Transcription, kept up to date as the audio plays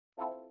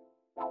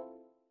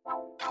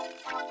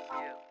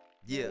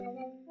Yeah.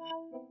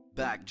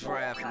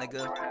 Bacdraft,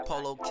 nigga.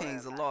 Polo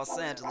Kings of Los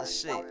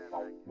Angeles shit.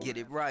 Get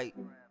it right.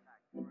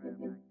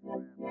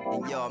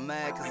 And y'all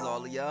mad cause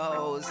all of y'all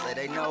hoes say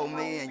they know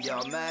me. And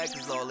y'all mad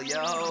cause all of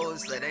y'all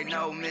hoes say they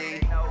know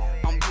me.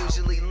 I'm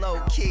usually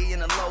low key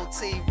in a low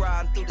T,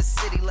 riding through the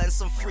city letting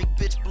some freak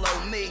bitch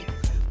blow me.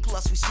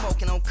 Plus we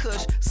smoking on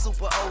Kush,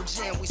 super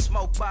OG, and we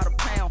smoke by the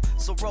pound.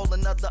 So roll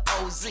another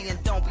OZ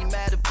and don't be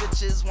mad if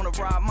bitches wanna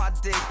ride my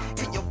dick.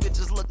 And your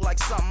bitches look like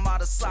something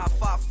out of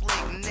sci-fi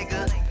flick,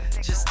 nigga.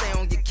 Just stay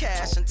on your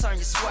cash and turn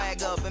your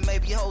swag up, and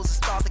maybe hoes will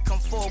start to come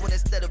forward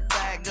instead of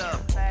bag up.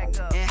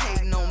 And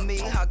hating on me,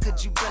 how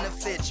could you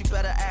benefit? You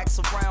better ask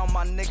around,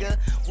 my nigga.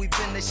 We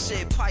been this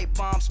shit, pipe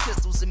bombs,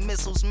 pistols and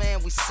missiles,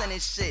 man, we sending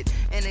shit.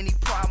 And any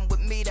problem with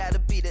me, that'll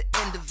be the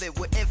end of it.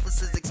 With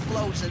emphasis,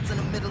 explosions in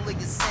the middle of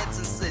your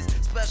sentences.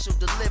 Special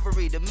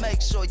delivery to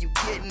make sure you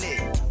getting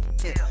it.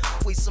 Yeah.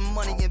 We some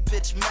money and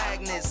bitch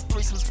magnets.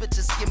 Threesomes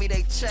bitches give me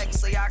they check,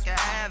 say I can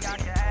have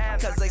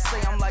it. Cause they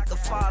say I'm like the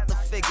father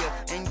figure.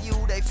 And you,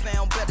 they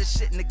found better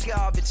shit in the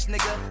garbage,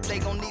 nigga. They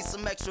gon' need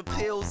some extra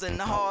pills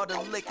and harder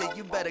liquor.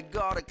 You better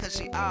guard her cause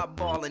she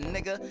eyeballing,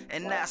 nigga.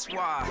 And that's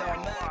why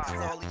y'all mad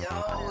cause all of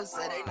y'all hoes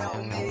say they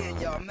know me. And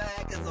y'all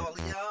mad cause all of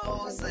y'all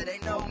hoes say they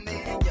know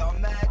me. And y'all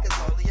mad cause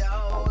all of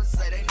y'all hoes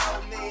say they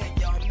know me. And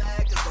y'all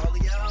mad cause all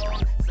of y'all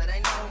hoes say they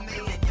know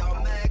me. And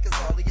y'all mad cause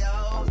all of y'all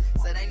hoes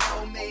say they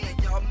know me.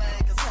 And y'all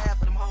mad cause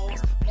half of them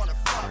hoes wanna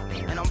fuck me.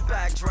 And I'm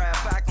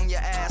backdraft, back on your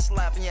ass,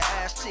 slapping your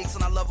ass cheeks.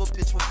 And I love a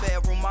bitch with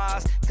bedroom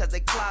eyes, cause they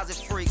closet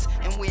freaks.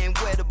 And we ain't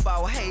worried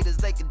about haters,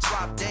 they could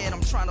drop dead.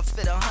 I'm trying to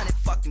fit 100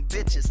 fucking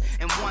bitches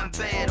in one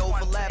bed,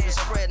 overlapping,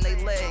 spreading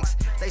they legs.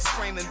 They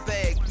scream and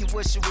beg, you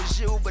wish it was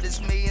you, but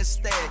it's me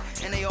instead.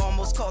 And they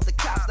almost called the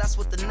cops, that's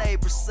what the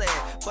neighbors said.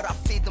 But I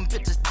feed them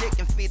bitches dick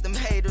and feed them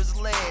haters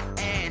lead.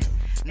 And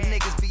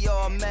niggas be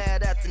all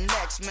mad at the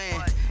next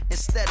man,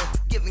 instead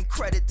of giving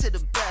credit to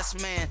the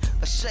best man.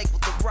 A shake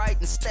with the right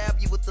and stab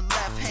you with the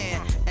left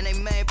hand. And they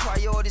main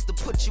priorities to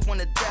put you in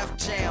a death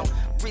jam.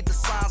 Read the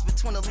signs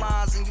between the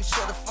lines and you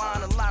sure to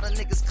find a lot of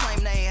niggas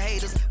claim they ain't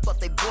haters, but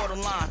they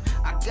borderline.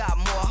 I got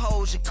more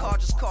hoes, your car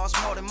just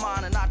costs more than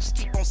mine. And I just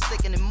keep on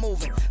sticking and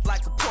moving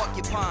like a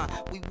porcupine.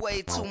 We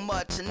way too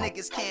much and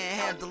niggas can't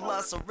handle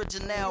us.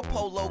 Original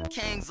Polo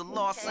Kings of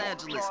Los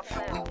Angeles.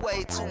 We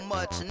way too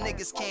much and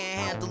niggas can't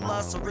handle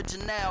us.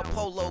 Original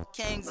Polo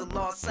Kings of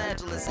Los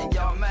Angeles. And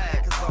y'all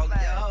mad cause all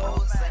of y'all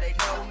hoes say they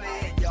know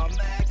me. And y'all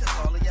mad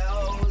cause all of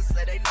y'all hoes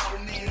say they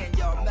know me. And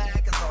y'all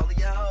mad cause all of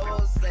y'all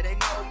hoes say they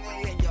know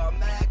me. And y'all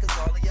mad cause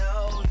all of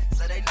y'all hoes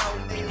say they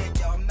know me. And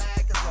y'all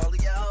mad cause all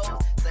of y'all hoes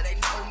say they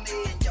know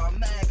me. And y'all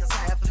mad cause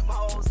half of them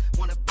hoes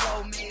wanna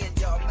blow me. And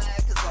y'all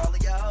mad cause all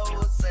of y'all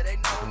hoes say they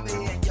know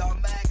me. And y'all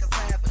mad cause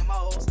half of them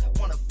hoes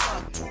wanna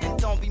fuck me. And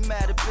don't be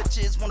mad if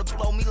bitches wanna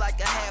blow me like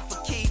a half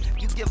a key.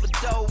 You give a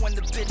dough when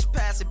the bitch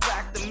pass it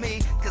back to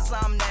me, cause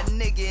I'm that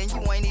nigga and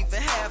you ain't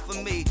even half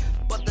of me.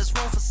 But there's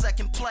room for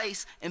second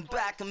place and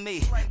back of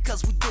me,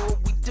 cause we do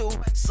what we do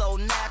so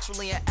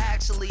naturally. And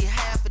actually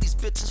half of these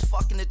bitches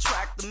fucking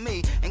attract to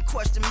me and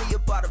question me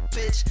about a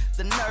bitch.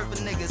 The nerve of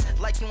niggas,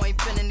 like you ain't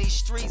been in these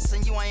streets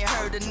and you ain't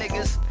heard of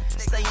niggas.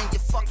 Stay in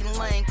your fucking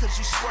lane cause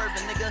you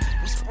swerving, nigga.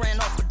 We spraying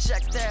off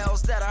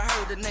projectiles that I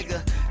heard a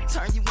nigga.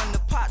 Turn you into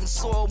pot and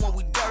soil when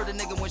we dirt a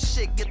nigga. When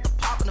shit get the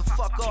poppin' the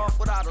fuck off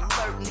without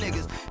alerting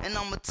niggas. And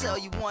I'ma tell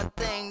you one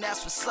thing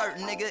that's for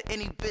certain, nigga.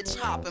 Any bitch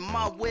hoppin'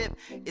 my whip,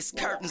 it's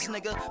curtains,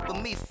 nigga.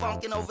 But me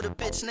funkin' over the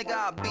bitch, nigga,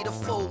 I be the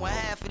fool. When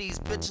half of these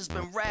bitches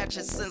been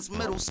ratchet since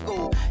middle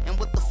school. And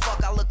what the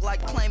fuck I look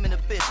like claiming a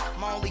bitch?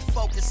 My only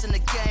focus in the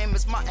game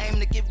is my aim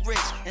to get rich.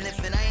 And if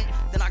it ain't,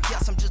 then I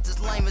guess I'm just as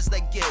lame as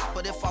they get.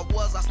 But if I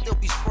was, I'd still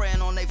be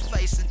spraying on they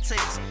face and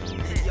tits.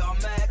 And y'all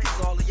mad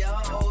cause all of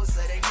y'all hoes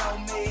say they know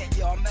me. And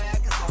y'all mad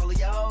cause all of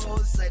y'all